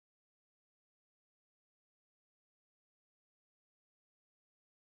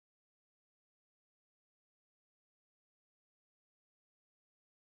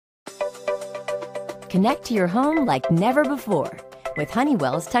Connect to your home like never before with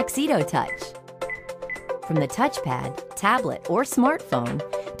Honeywell's Tuxedo Touch. From the touchpad, tablet, or smartphone,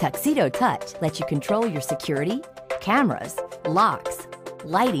 Tuxedo Touch lets you control your security, cameras, locks,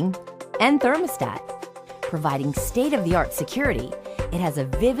 lighting, and thermostat. Providing state-of-the-art security, it has a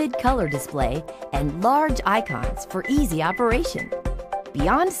vivid color display and large icons for easy operation.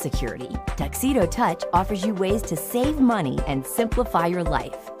 Beyond security, Tuxedo Touch offers you ways to save money and simplify your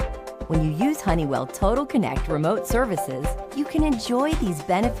life. When you use Honeywell Total Connect remote services, you can enjoy these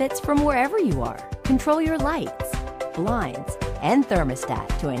benefits from wherever you are. Control your lights, blinds, and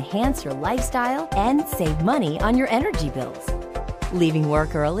thermostat to enhance your lifestyle and save money on your energy bills. Leaving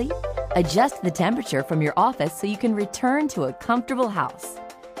work early? Adjust the temperature from your office so you can return to a comfortable house.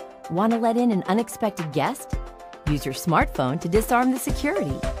 Want to let in an unexpected guest? Use your smartphone to disarm the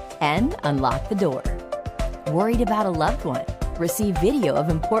security and unlock the door. Worried about a loved one? Receive video of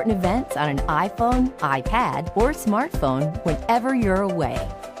important events on an iPhone, iPad, or smartphone whenever you're away.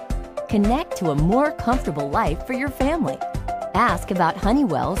 Connect to a more comfortable life for your family. Ask about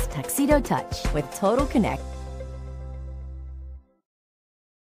Honeywell's Tuxedo Touch with Total Connect